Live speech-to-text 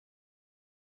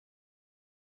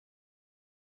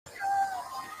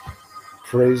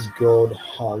Praise God.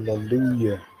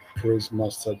 Hallelujah. Praise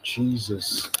Master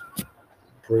Jesus.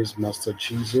 Praise Master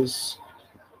Jesus.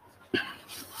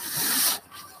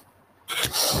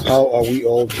 How are we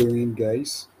all doing,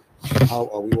 guys? How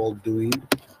are we all doing?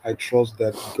 I trust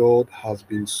that God has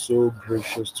been so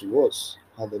gracious to us.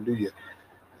 Hallelujah.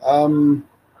 Um,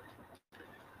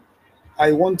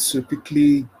 I want to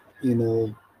quickly,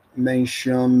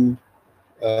 mention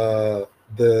uh,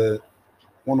 the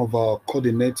one of our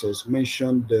coordinators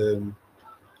mentioned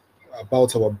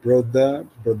about our brother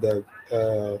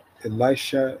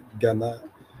Elisha Ghana,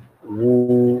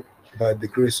 who, by the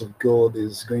grace of God,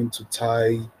 is going to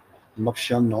tie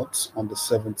nuptial knots on the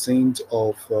 17th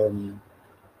of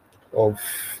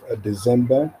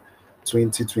December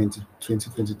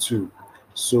 2022.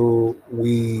 So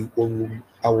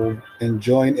I will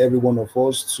enjoin every one of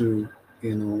us to,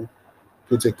 you know,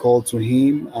 put a call to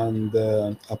him and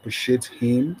appreciate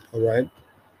him. All right.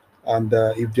 And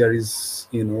if there is,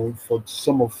 for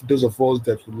some of those of us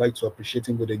that would like to appreciate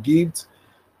him with a gift,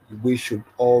 we should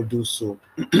all do so.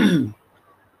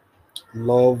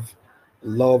 love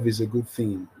Love is a good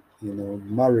thing.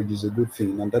 Marriage is a good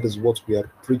thing, and that is what we are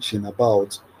preaching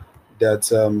about,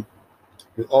 that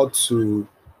we ought to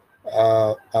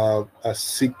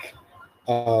seek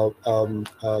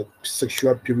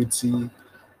sexual purity,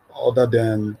 other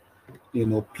than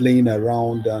playing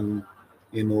around and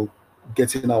you know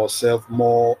getting ourselves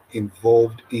more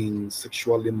involved in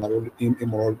sexual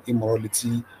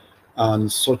immorality and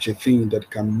such a thing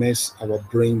that can mess our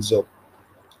brains up.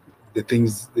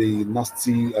 The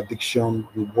nasty addiction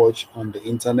we watch on the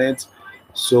internet.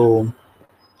 So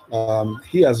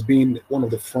he has been one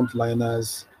of the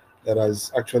frontliners that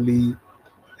has actually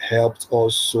helped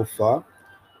us so far.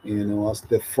 As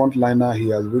the frontliner, he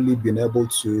has really been able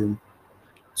to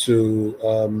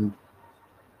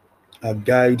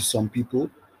guide some people,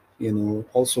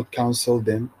 also counsel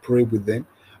them, pray with them,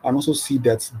 and also see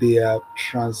that they are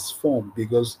transformed,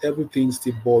 because everything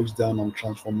still boils down on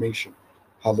transformation.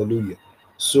 Hallelujah.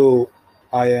 So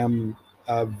I am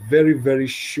very, very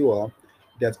sure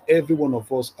that every one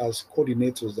of us, as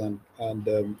coordinators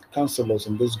and counselors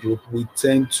in this group, we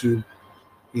tend to,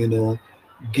 you know,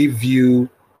 give you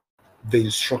the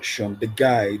instruction, the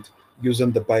guide,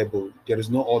 using the Bible. There is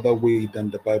no other way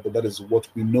than the Bible. That is what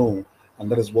we know,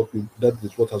 and that is what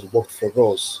has worked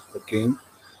for us. Okay,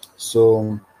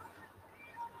 so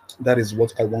that is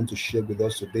what I want to share with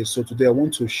us today. So today I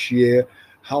want to share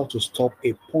how to stop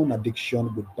a porn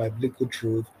addiction with biblical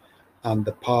truth and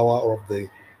the power of the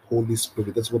Holy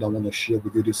Spirit. That's what I want to share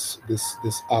with you this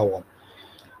hour.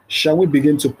 Shall we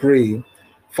begin to pray?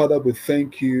 Father, we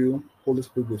thank you. Holy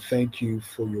Spirit, we thank you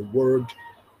for your word.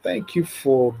 Thank you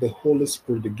for the Holy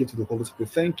Spirit, the gift of the Holy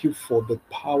Spirit. Thank you for the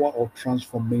power of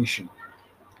transformation.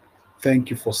 Thank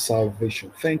you for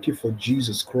salvation. Thank you for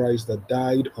Jesus Christ that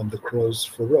died on the cross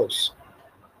for us.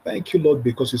 Thank you, Lord,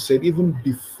 because you said even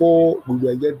before we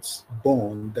were yet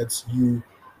born,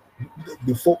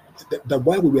 before that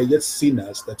while we were yet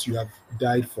sinners, that you have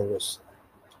died for us.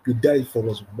 You died for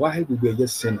us while we were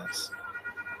yet sinners.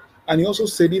 And he also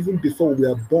said, even before we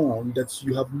were born, that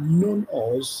you have known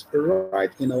us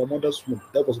right in our mother's womb.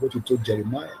 That was what you told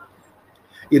Jeremiah.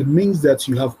 It means that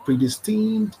you have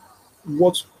predestined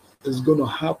what is going to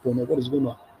happen, or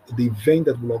the event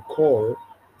that will occur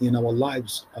in our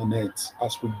lives on earth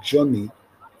as we journey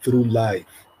through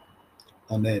life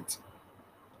on earth.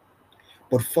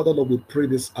 But Father, Lord, we pray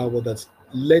this hour that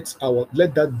let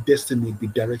that destiny be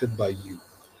directed by you.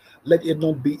 Let it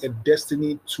not be a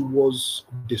destiny towards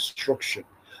destruction.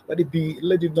 Let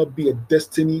it not be a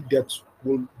destiny that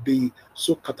will be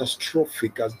so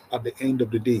catastrophic as at the end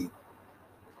of the day.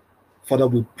 Father,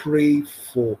 we pray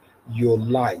for your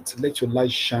light. Let your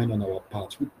light shine on our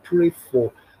path. We pray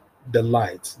for the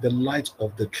light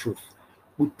of the truth.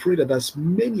 We pray that as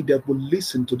many that will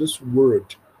listen to this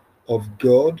word of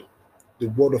God, the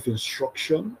word of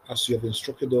instruction, as you have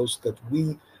instructed us, that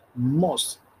we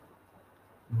must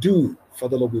do,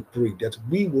 Father Lord, we pray that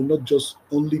we will not just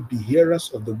only be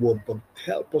hearers of the word, but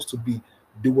help us to be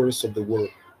doers of the word,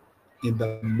 in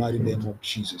the mighty name of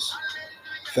Jesus.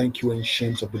 Thank you,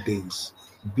 ancient of the days.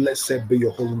 Blessed be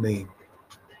your holy name,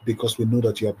 because we know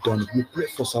that you have done it. We pray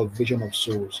for salvation of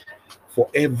souls, for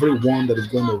everyone that is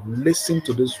going to listen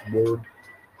to this word.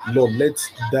 Lord, let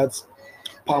that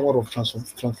power of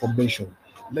transformation,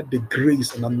 let the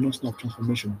grace and anointing of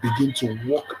transformation begin to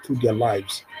walk through their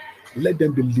lives. Let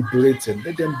them be liberated.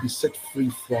 Let them be set free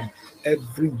from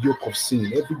every yoke of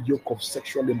sin, every yoke of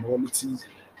sexual immorality,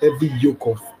 every yoke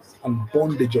of and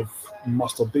bondage of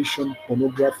masturbation,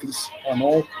 pornography, and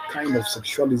all kind of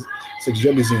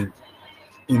sexualism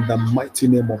in the mighty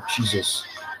name of Jesus.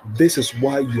 This is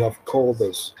why you have called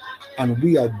us, and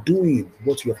we are doing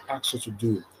what you have asked us to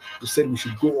do. You said we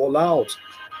should go all out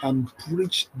and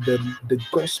preach the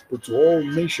gospel to all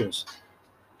nations.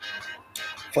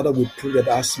 Father, we pray that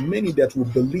as many that will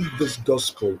believe this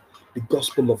gospel, the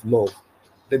gospel of love,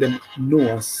 let them know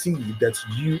and see that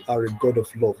you are a God of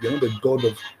love. You're not a God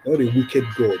of, you're not a wicked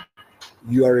God.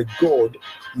 You are a God,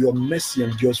 your mercy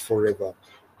endures forever.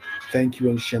 Thank you,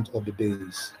 Ancient of the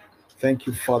Days. Thank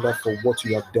you, Father, for what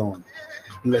you have done.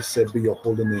 Blessed be your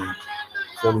holy name.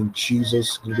 For in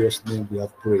Jesus' glorious name we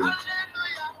have prayed.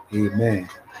 Amen.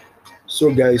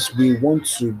 So, guys, we want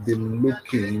to be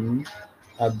looking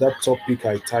at that topic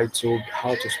I titled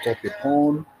How to Stop a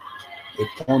Porn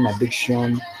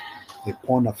Addiction, a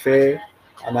Porn Affair.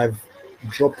 And I've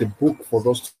dropped a book for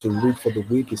us to read for the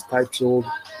week. It's titled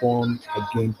Born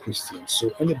Again Christian.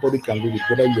 So anybody can read it,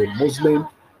 whether you're a Muslim,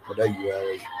 whether you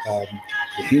are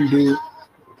a Hindu,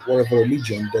 whatever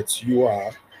religion that you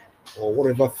are, or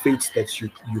whatever faith that you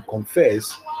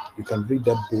confess, you can read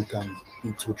that book and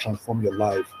it will transform your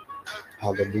life.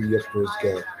 Hallelujah, praise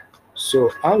God. So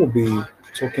I will be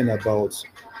talking about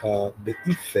the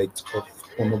effect of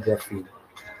pornography.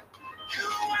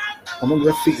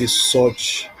 Pornography is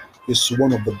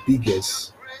one of the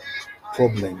biggest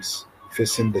problems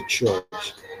facing the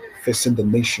church, facing the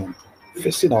nation,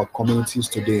 facing our communities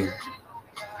today.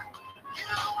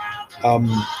 Um,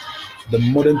 the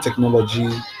modern technology,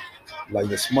 like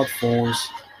the smartphones,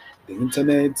 the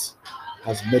internet,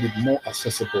 has made it more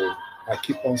accessible. I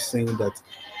keep on saying that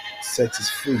sex is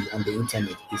free on the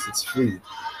internet. It's free.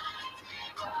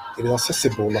 It is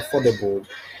accessible, affordable,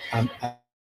 and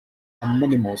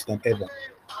anonymous than ever.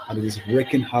 And it is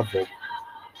wreaking havoc,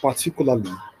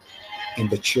 particularly in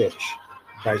the church,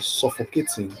 by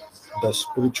suffocating the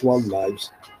spiritual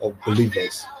lives of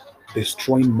believers,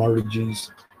 destroying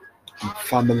marriages and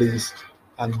families,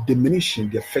 and diminishing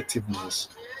the effectiveness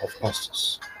of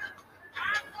pastors.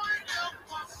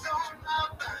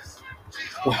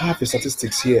 We have the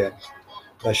statistics here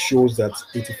that shows that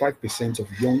 85% of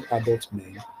young adult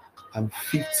men and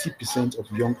 50% of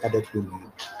young adult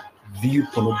women view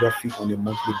pornography on a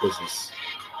monthly basis.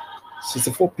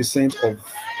 64% of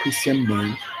Christian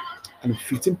men and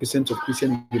 15% of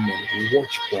Christian women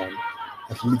watch porn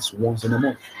at least once in a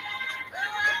month.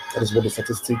 That is what the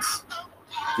statistics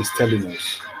is telling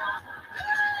us.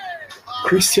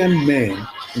 Christian men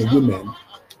and women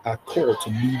are called to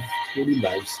live holy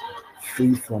lives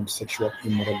free from sexual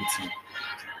immorality.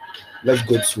 Let's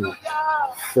go to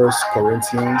First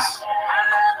Corinthians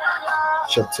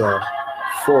chapter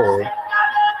 4,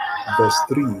 verse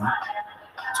 3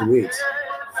 to 8.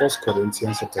 First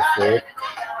Corinthians chapter 4,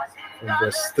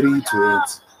 verse 3 to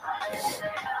 8.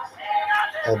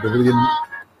 I'll be reading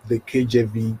the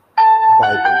KJV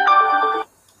Bible.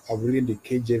 I'll be reading the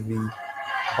KJV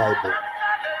Bible.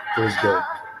 Praise God.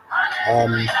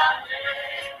 Um,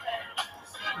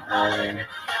 uh,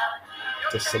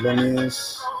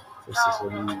 Thessalonians, First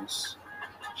Thessalonians.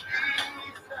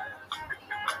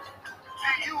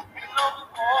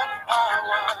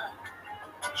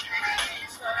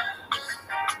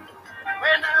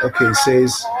 Okay, it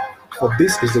says, "For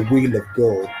this is the will of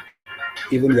God,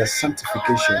 even your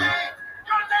sanctification,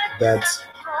 that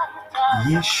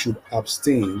ye should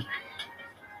abstain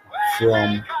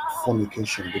from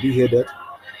fornication." Did you hear that?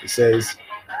 It says,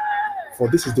 "For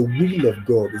this is the will of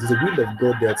God." It is the will of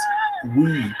God that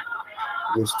we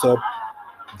will stop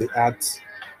the act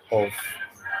of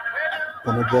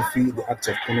pornography, the act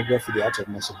of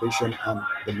masturbation, and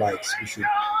the likes. We should,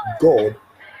 God,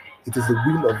 it is the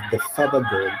will of the Father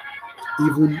God,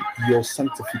 even your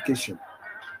sanctification,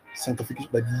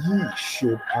 that ye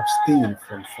should abstain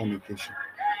from fornication.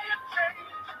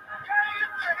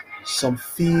 Some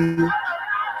feel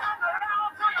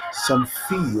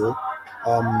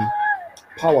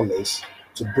powerless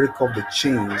to break off the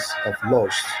chains of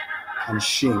lust and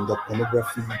shame that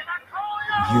pornography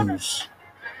use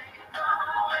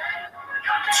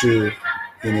to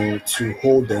to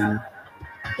hold them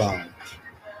bound.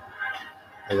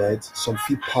 All right, some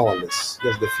feel powerless.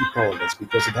 Yes, they feel powerless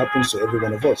because it happens to every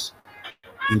one of us,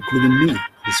 including me.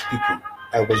 The speaking,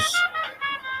 I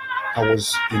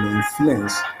was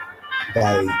influenced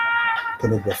by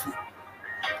pornography.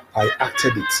 I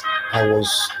acted it. I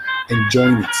was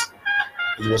enjoying it.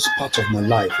 It was part of my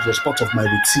life. It was part of my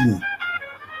routine.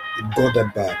 It got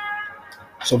that bad.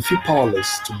 Some feel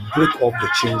powerless to break off the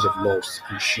chains of lust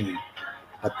and shame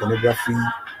that pornography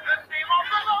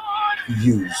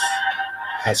use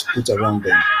has put around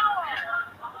them.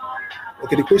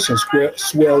 Okay, the question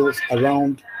swirls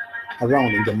around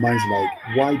around in their minds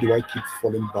like, why do I keep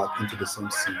falling back into the same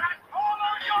sin?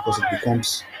 Because it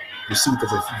becomes, you see it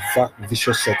as a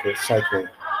vicious cycle.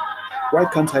 Why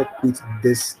can't I quit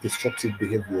this destructive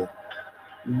behavior?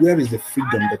 Where is the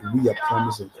freedom that we are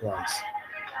promised in Christ?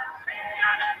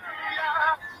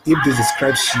 If this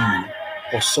describes you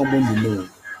or someone you know,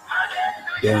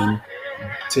 then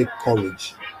take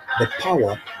courage. The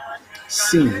power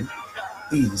sin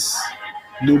is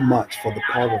no match for the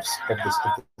power of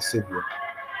the Savior.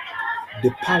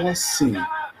 The power sin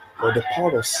or the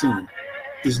power of sin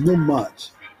is no match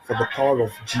for the power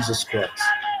of Jesus Christ,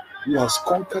 who has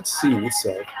conquered sin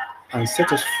itself and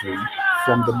set us free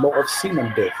from the law of sin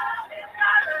and death.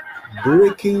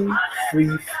 Breaking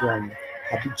free from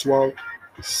habitual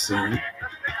sin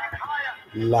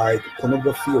like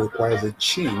pornography requires a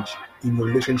change in your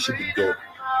relationship with God,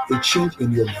 a change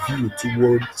in your view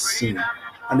toward sin,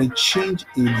 and a change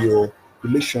in your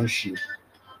relationship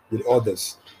with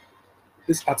others.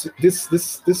 This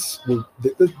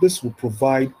will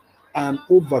provide an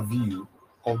overview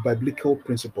of biblical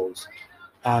principles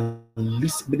and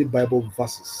list many Bible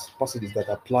passages that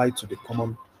apply to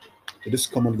this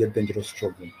common yet dangerous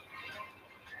struggle.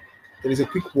 There is a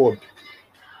quick word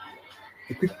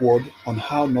on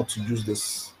how not to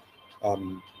use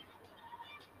um,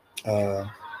 uh,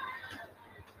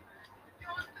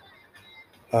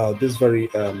 this very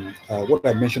what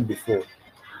I mentioned before.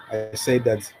 I said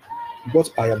that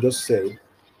what I have just said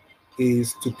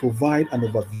is to provide an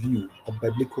overview of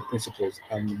biblical principles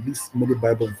and list many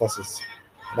Bible verses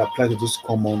that apply to this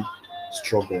common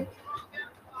struggle.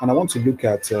 And I want to look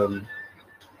at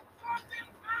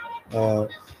uh,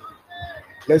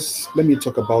 let me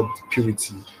talk about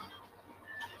purity.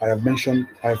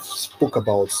 I've spoke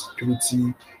about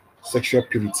purity, sexual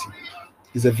purity.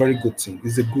 It's a very good thing.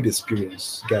 It's a good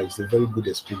experience, guys. A very good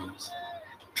experience.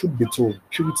 Truth be told,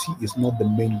 purity is not the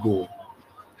main goal.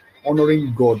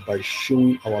 Honoring God by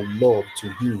showing our love to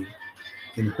Him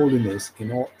in holiness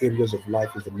in all areas of life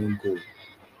is the main goal.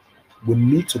 We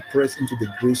need to press into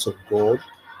the grace of God,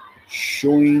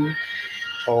 showing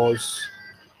us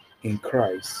in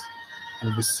Christ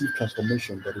and receive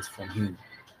transformation that is from Him.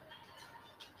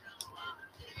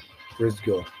 Praise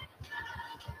God.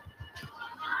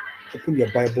 Open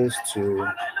your Bibles to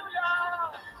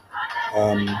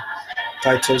um,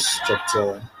 Titus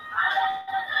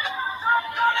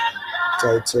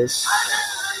Titus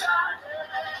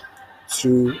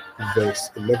 2 verse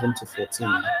 11 to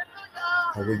 14.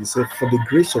 I read it said, "For the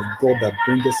grace of God that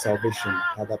bringeth salvation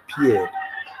hath appeared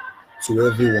to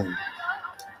everyone,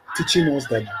 teaching us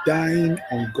that dying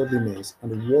ungodliness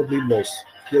and worldly lust,"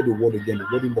 hear the word again,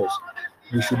 worldly lust,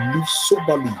 "we should live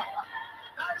soberly."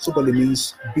 Soberly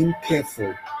means being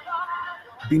careful,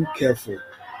 being careful.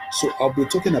 So I'll be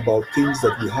talking about things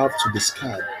that we have to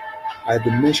discard. I've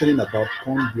been mentioning about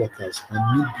porn blockers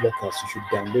and need blockers. You should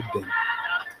download them.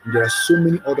 And there are so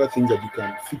many other things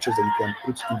features that you can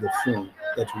put in your phone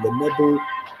that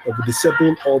will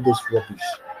disable all those rubbish.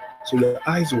 So your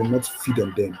eyes will not feed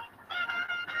on them.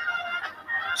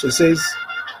 So it says,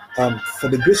 "For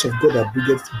the grace of God that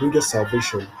bringeth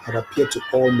salvation had appeared to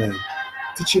all men,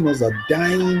 teaching us that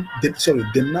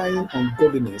denying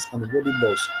ungodliness and worldly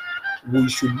lust, we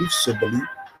should live soberly,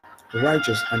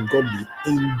 righteous, and godly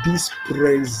in this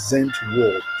present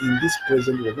world." In this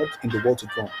present world, not in the world to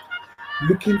come.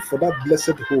 Looking for that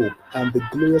blessed hope and the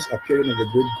glorious appearing of the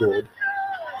great God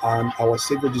and our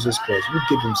Savior Jesus Christ, who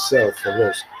gave Himself for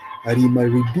us, that He might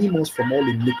redeem us from all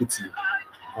iniquity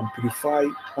and purify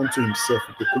unto Himself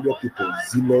a peculiar people,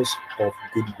 zealous of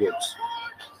good works.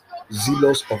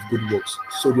 Zealous of good works.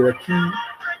 So there are key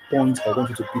points I want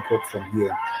you to pick up from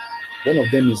here. One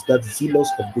of them is that zealous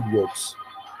of good works.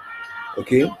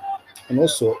 Okay, and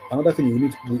also another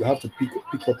thing we have to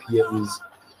pick up here is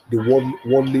the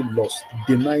worldly lust,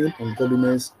 denying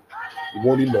ungodliness,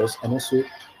 worldly lust, and also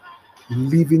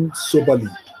living soberly,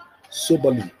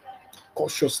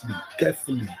 cautiously,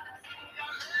 carefully.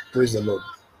 Praise the Lord.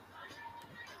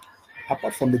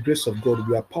 Apart from the grace of God,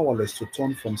 we are powerless to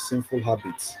turn from sinful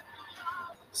habits.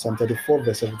 Psalm 34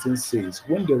 verse 17 says,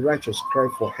 "When the righteous cry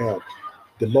for help,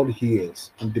 the Lord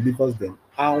hears and delivers them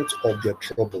out of their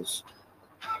troubles."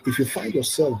 If you find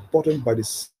yourself burdened by the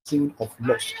sin of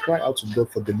lust, cry out to God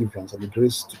for deliverance and the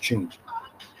grace to change.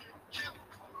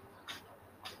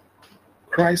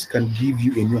 Christ can give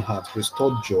you a new heart,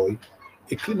 restored joy,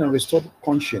 a clean and restored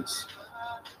conscience.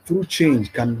 True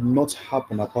change cannot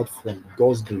happen apart from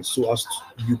God's grace. So as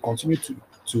you continue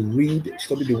to read,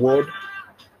 study the word,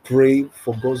 pray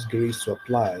for God's grace to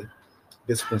apply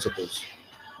these principles.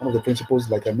 One of the principles,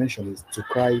 like I mentioned, is to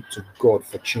cry to God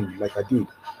for change, like I did.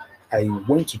 I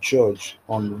went to church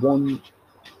on one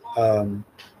um,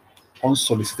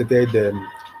 unsolicited day,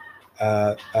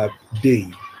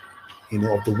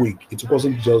 of the week. It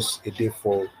wasn't just a day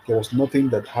for, there was nothing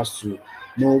that has to,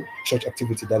 no church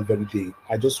activity that very day.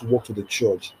 I just walked to the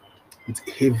church with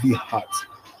heavy heart,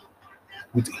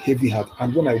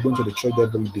 And when I went to the church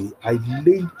that very day, I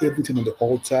laid everything on the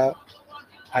altar.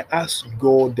 I asked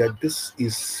God that this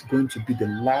is going to be the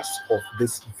last of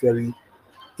this very,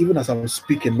 even as I'm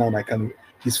speaking now, I can,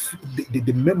 this,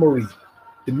 the memory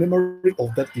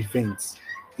of that event,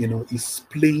 is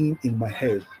playing in my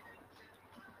head.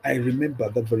 I remember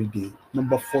that very day,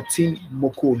 number 14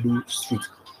 Mokolu Street,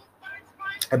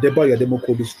 Adebayo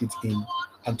Ademokolu Street in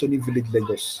Anthony Village,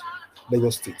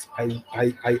 Lagos State.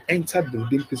 I entered the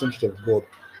Redeemed Christian Church of God,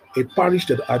 a parish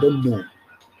that I don't know,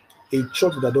 a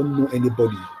church that I don't know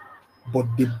anybody, but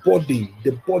the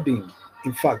burden.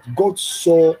 In fact, God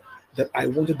saw that I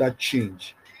wanted that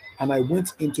change, and I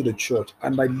went into the church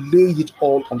and I laid it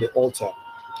all on the altar.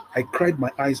 I cried my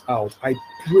eyes out. I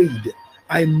prayed.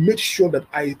 I made sure that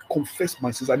I confessed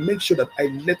my sins. I made sure that I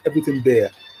let everything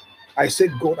there. I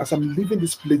said, God, as I'm leaving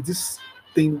this place, this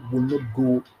thing will not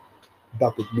go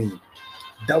back with me.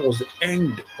 That was the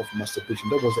end of masturbation.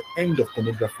 That was the end of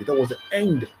pornography. That was the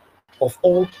end of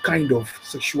all kind of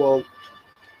sexual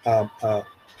um,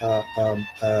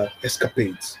 uh,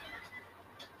 escapades.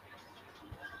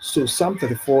 So Psalm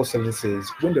 34:7 says,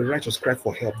 when the righteous cry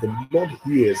for help, the Lord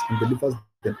hears and delivers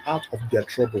them out of their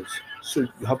troubles. So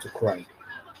you have to cry,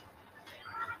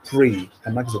 pray,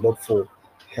 and ask the Lord for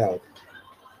help.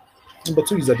 Number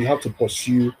two is that you have to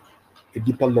pursue a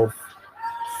deeper love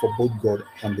for both God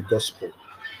and the gospel.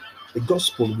 The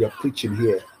gospel we are preaching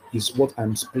here is what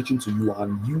I'm preaching to you,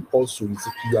 and you also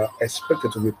you are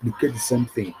expected to replicate the same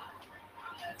thing.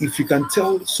 If you can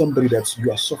tell somebody that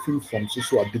you are suffering from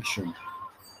social addiction,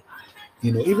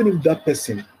 even if that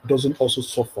person doesn't also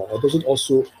suffer or doesn't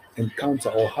also encounter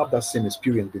or have that same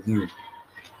experience with you,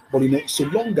 but so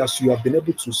long as you have been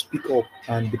able to speak up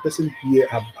and the person here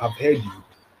have heard you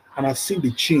and have seen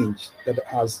the change that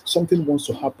has something wants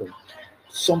to happen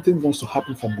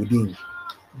from within,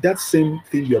 that same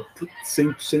thing you're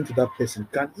saying to that person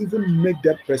can even make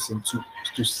that person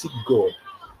to seek God,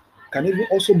 can even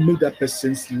also make that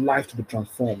person's life to be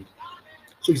transformed.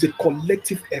 So it's a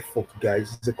collective effort,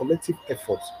 guys. It's a collective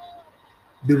effort.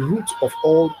 The root of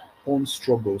all porn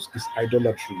struggles is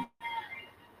idolatry.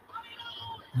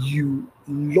 You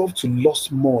love to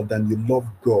lust more than you love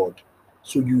God.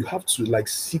 So you have to like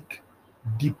seek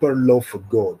deeper love for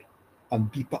God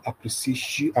and deeper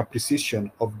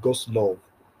appreciation of God's love.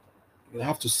 You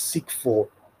have to seek for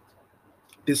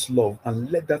this love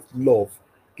and let that love,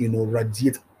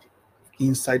 radiate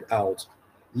inside out.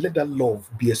 Let that love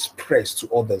be expressed to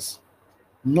others.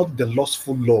 Not the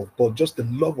lustful love, but just the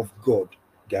love of God,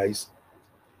 guys.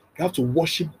 You have to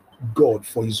worship God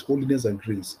for his holiness and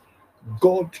grace.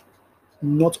 God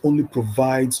not only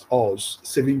provides us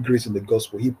saving grace in the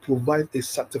gospel, he provides a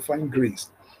sanctifying grace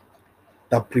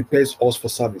that prepares us for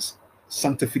service.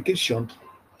 Sanctification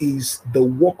is the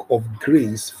work of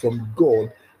grace from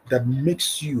God that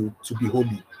makes you to be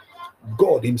holy.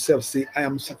 God himself say, I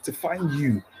am sanctifying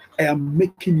you. I am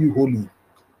making you holy.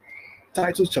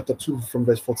 Titus chapter 2 from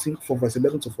verse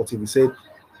 11 to 14, he said,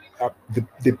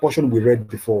 the portion we read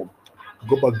before,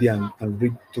 go back there and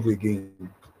read through again.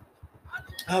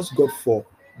 Ask God for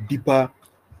deeper,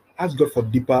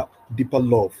 deeper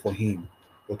love for him.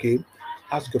 Okay?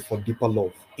 Ask God for deeper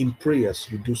love. In prayers,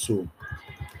 you do so.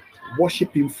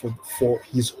 Worship him for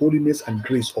his holiness and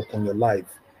grace upon your life.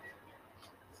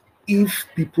 If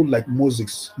people like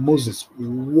Moses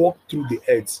walked through the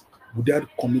earth without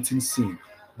committing sin,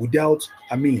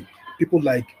 people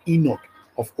like Enoch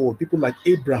of old, people like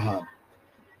Abraham,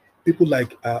 people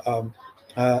like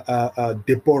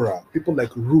Deborah, people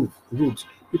like Ruth,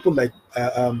 people like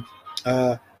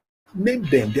name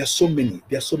them. There are so many.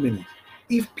 There are so many.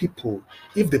 If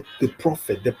the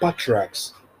prophet, the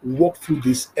patriarchs walk through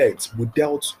this earth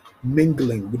without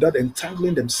mingling, without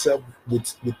entangling themselves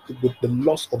with the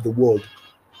lust of the world,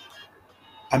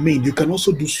 you can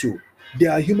also do so. They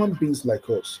are human beings like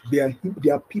us. They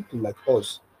are people like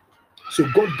us. So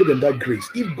God gave them that grace.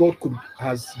 If God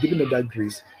has given them that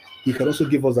grace, he can also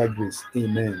give us that grace.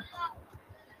 Amen.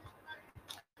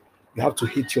 You have to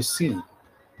hate your sin. You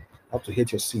have to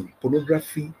hate your sin.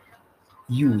 Pornography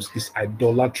use is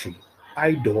idolatry.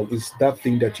 Idol is that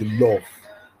thing that you love,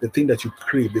 the thing that you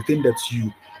crave, the thing that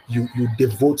you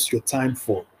devote your time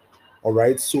for. All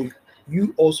right. So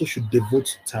you also should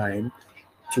devote time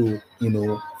to,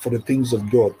 for the things of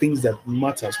God, things that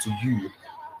matters to you,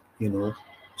 you know.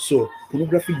 So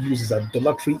pornography use is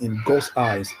idolatry in God's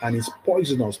eyes and is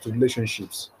poisonous to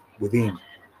relationships with Him.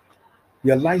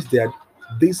 Realize that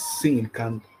this sin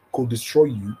can co-destroy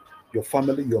you, your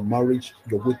family, your marriage,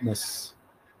 your witness.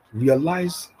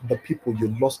 Realize the people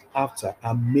you lost after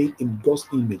are made in God's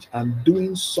image and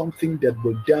doing something that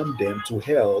will damn them to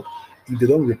hell if they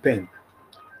don't repent.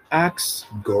 Ask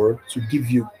God to give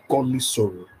you godly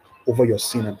sorrow over your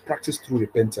sin and practice through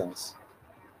repentance.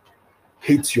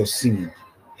 Hate your sin,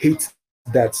 hate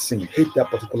that sin, hate that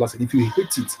particular sin. If you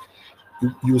hate it,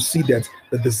 you'll see that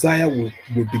the desire will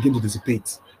begin to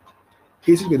dissipate.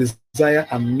 Hating the desire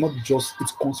and not just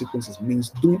its consequences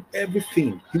means doing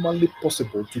everything humanly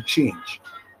possible to change.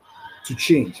 To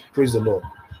change. Praise the Lord.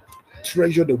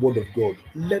 Treasure the word of God.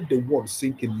 Let the word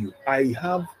sink in you. I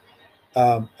have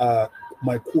um, uh,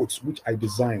 my quotes, which I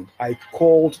designed. I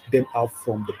called them out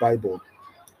from the Bible.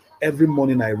 Every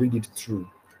morning I read it through.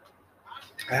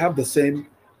 I have the same,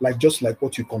 like just like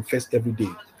what you confess every day.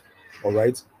 All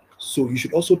right. So you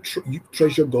should also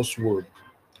treasure God's word.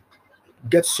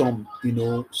 Get some,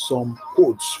 some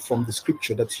quotes from the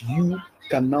scripture that you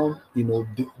can now,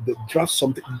 draft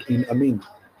something in. I mean,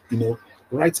 you know,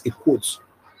 write a quote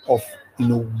of,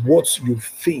 what you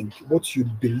think, what you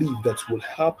believe that will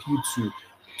help you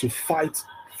to fight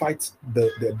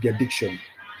the addiction.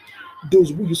 Those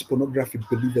who use pornography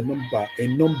believe a number,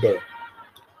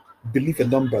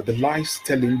 the lies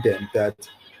telling them that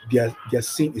their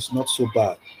sin is not so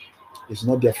bad, it's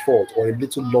not their fault, or a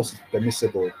little loss is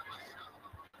permissible.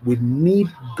 We need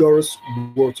God's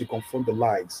word to confront the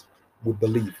lies we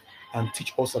believe and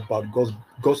teach us about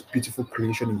God's beautiful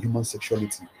creation in human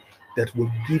sexuality that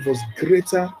will give us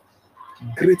greater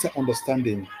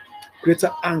understanding, greater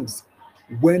angst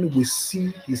when we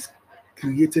see his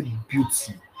created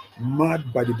beauty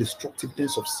marred by the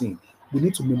destructiveness of sin. We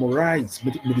need to memorize,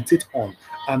 meditate on,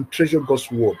 and treasure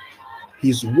God's word.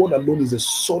 His word alone is a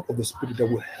sword of the spirit that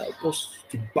will help us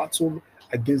to battle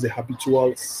against the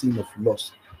habitual sin of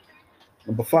lust.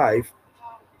 Number five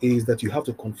is that you have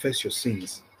to confess your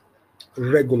sins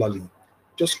regularly.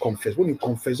 Just confess. When you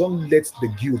confess, don't let the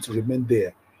guilt remain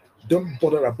there. Don't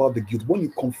bother about the guilt. When you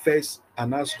confess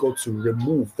and ask God to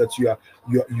remove that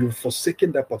you've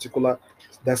forsaken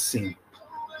that sin,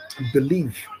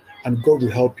 believe and God will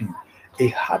help you. A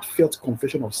heartfelt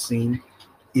confession of sin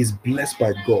is blessed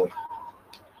by God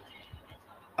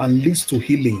and leads to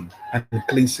healing and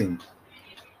cleansing.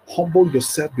 Humble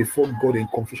yourself before God in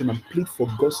confession and plead for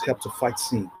God's help to fight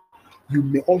sin. You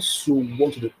may also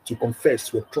want to confess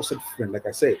to a trusted friend, like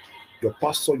I said, your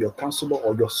pastor, your counselor,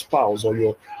 or your spouse, or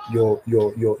your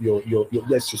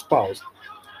spouse.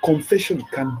 Confession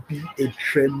can be a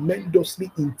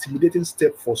tremendously intimidating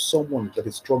step for someone that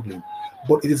is struggling,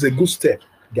 but it is a good step,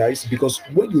 guys, because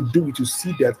when you do it, you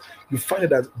see that you find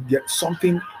that there's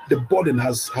something, the burden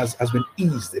has been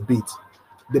eased a bit.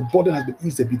 The burden has been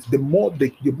eased a bit. The more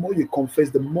you confess,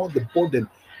 the more the burden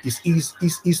is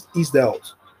eased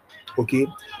out. Okay,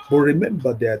 but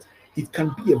remember that it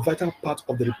can be a vital part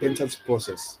of the repentance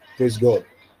process. Praise God.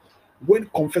 When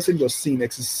confessing your sin,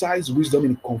 exercise wisdom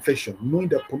in confession, knowing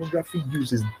that pornography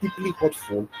use is deeply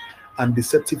hurtful and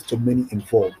deceptive to many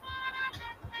involved.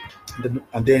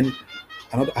 And then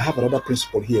I have another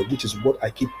principle here, which is what I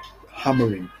keep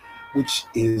hammering, which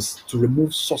is to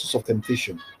remove sources of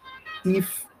temptation.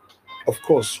 If, of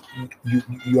course,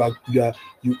 you are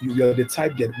the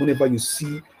type that whenever you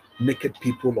see naked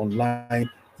people online,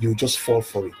 you just fall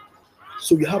for it.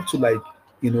 So you have to, like,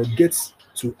 get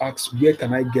to ask, where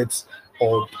can I get,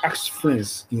 or ask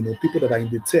friends, people that are in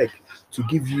the tech, to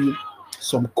give you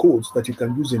some codes that you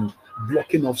can use in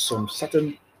blocking off some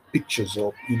certain pictures,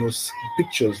 or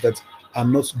pictures that are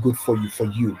not good for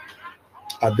you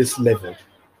at this level.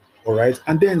 All right,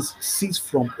 and then cease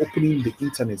from opening the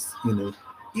internet.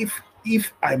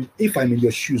 If I'm in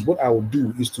your shoes, what I will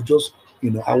do is to just,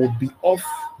 I will be off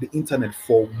the internet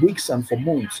for weeks and for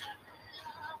months.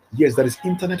 Yes, that is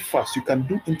internet fast. You can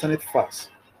do internet fast,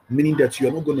 meaning that you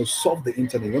are not going to solve the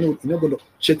internet. You're not going to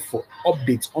check for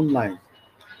updates online.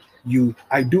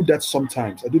 I do that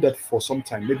sometimes. I do that for some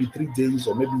time, maybe 3 days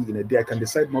or maybe in a day. I can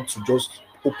decide not to just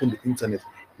open the internet.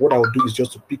 What I will do is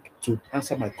just to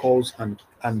answer my calls and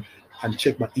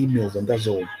check my emails, and that's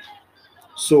all.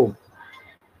 So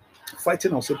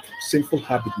fighting our sinful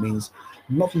habit means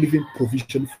not leaving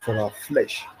provision for our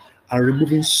flesh and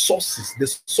removing sources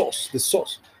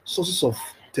of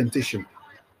temptation.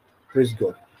 Praise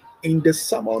God. In the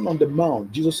Sermon on the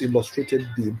Mount, Jesus illustrated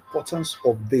the importance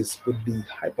of this with the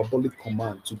hyperbolic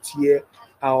command to tear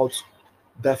out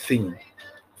that thing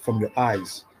from your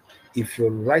eyes. If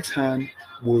your right hand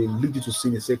will lead you to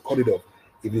sin, he said, cut it off.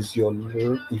 If it's your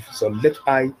left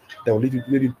eye that will lead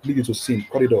you to sin,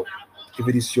 cut it off. If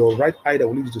it is your right eye that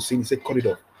will lead you to sin, he said, cut it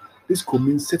off. This could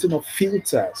mean setting up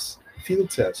filters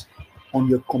on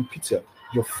your computer,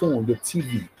 your phone, your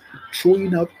TV,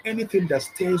 throwing out anything that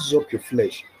stirs up your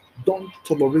flesh. Don't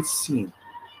tolerate sin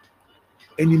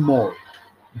anymore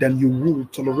than you will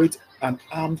tolerate an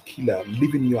armed killer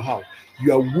living in your house.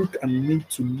 You are weak and need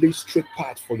to lay straight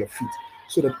path for your feet,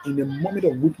 so that in a moment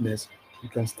of weakness, you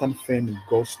can stand firm in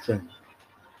God's strength.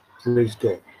 Praise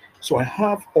God. So I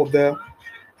have other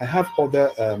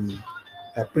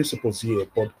principles here,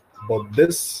 but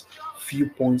this few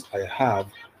points I have,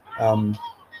 um,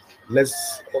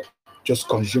 let's just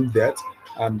consume that,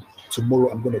 and tomorrow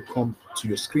I'm going to come to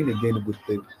your screen again with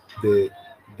the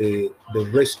the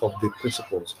rest of the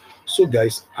principles. So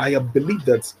guys, I believe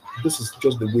that this is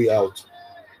just the way out.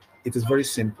 It is very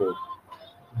simple.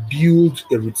 Build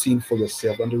a routine for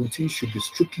yourself, and the routine should be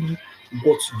strictly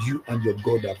what you and your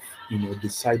God have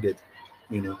decided.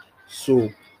 So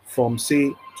from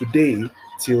say today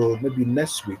till maybe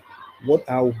next week, what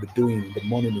I will be doing in the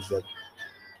morning is that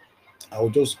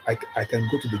I can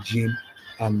go to the gym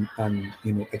and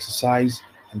exercise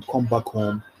and come back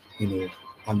home,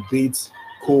 and bathe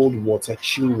cold water,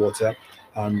 chill water,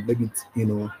 and maybe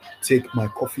take my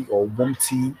coffee or warm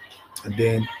tea, and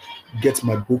then get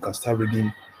my book and start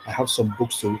reading. I have some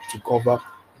books to cover.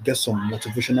 Get some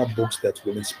motivational books that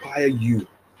will inspire you.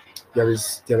 There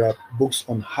are books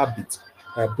on habit,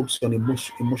 books on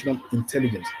emotional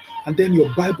intelligence, and then your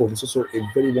Bible is also a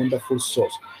very wonderful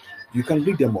source. You can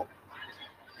read them all.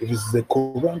 If it's the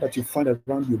Quran that you find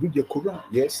around you, read your Quran.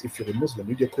 Yes, if you're a Muslim,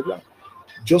 read your Quran.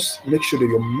 Just make sure that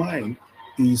your mind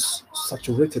is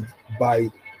saturated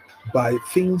by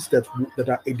things that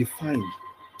are edifying.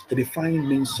 Edifying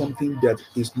means something that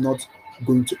is not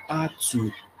going to add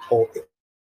to, or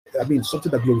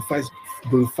something that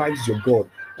glorifies your God.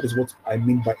 That is what I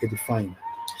mean by edifying.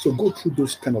 So go through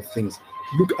those kind of things.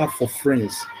 Look out for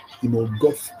friends,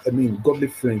 godly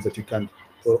friends that you can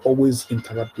always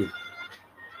interact with.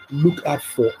 Look out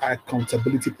for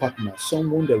accountability partner,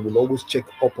 someone that will always check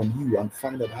up on you and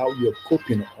find out how you're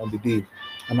coping on the day,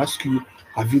 and ask you,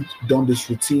 have you done this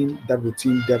routine, that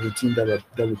routine, that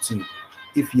routine?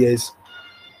 If yes,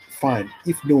 fine.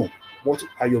 If no, what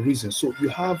are your reasons? So you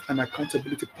have an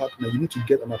accountability partner. You need to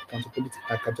get an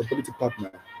accountability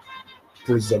partner.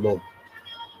 Praise the Lord.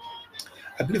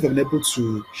 I believe I'm able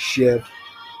to share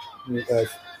a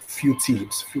few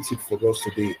tips for us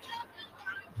today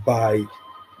by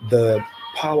the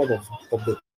power of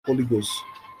the Holy Ghost.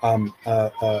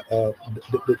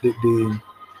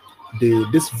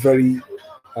 This very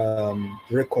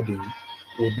recording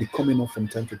will be coming up from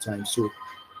time to time. So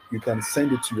you can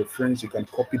send it to your friends. You can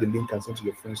copy the link and send to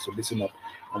your friends to listen up.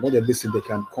 And when they listen, they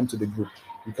can come to the group.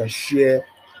 You can share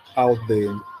out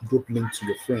the group link to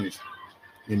your friends.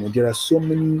 There are so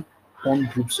many porn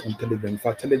groups on Telegram. In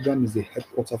fact, Telegram is the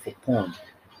headquarter for porn.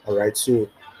 All right. So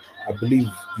I believe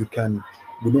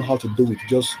we know how to do it.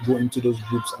 Just go into those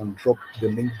groups and drop the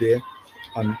link there.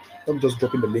 And not just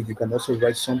dropping the link, you can also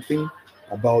write something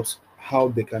about how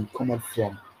they can come out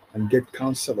from and get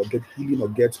counsel or get healing or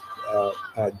get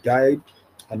guide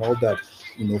and all that,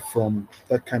 from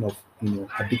that kind of,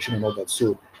 addiction and all that.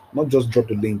 So not just drop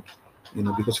the link,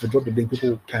 because if you drop the link,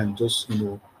 people can just,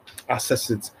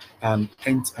 access it and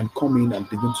come in and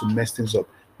begin to mess things up.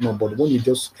 No, but when you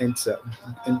just enter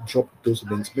and drop those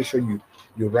links, make sure you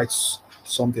write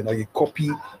something, or you copy,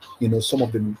 some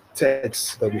of the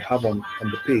text that we have on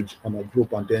the page on our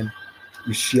group, and then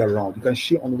you share around. You can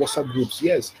share on WhatsApp groups.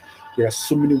 Yes, there are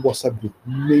so many WhatsApp groups,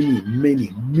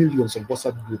 many millions of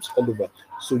WhatsApp groups all over.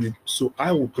 So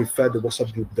I would prefer the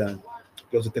WhatsApp group than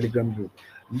just the Telegram group.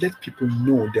 Let people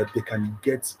know that they can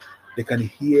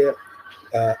hear,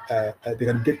 they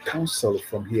can get counsel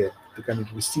from here. They can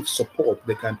receive support.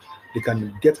 They can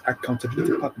get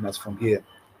accountability partners from here.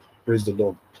 Praise the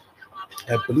Lord.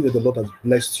 I believe that the Lord has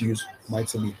blessed you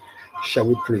mightily. Shall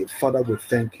we pray? Father, we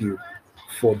thank you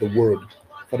for the word.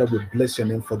 Father, we bless your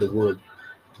name for the word.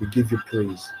 We give you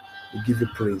praise. We give you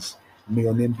praise. May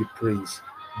your name be praised.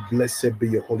 Blessed be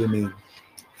your holy name.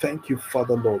 Thank you,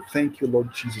 Father, Lord. Thank you,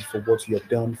 Lord Jesus, for what you have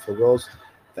done for us.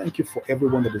 Thank you for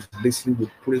everyone that is listening. We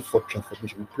pray for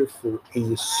transformation. We pray for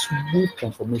a smooth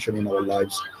transformation in our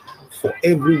lives. For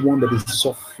everyone that is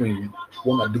suffering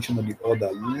one addiction or the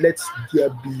other, let there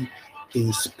be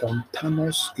a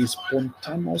spontaneous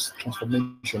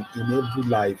transformation in every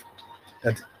life,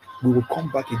 that we will come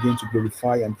back again to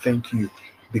glorify and thank you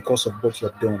because of what you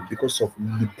have done, because of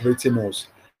liberating us.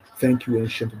 Thank you,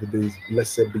 Ancient of the Days.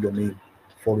 Blessed be your name.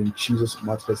 For in Jesus'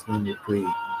 matchless name we pray.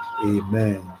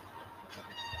 Amen.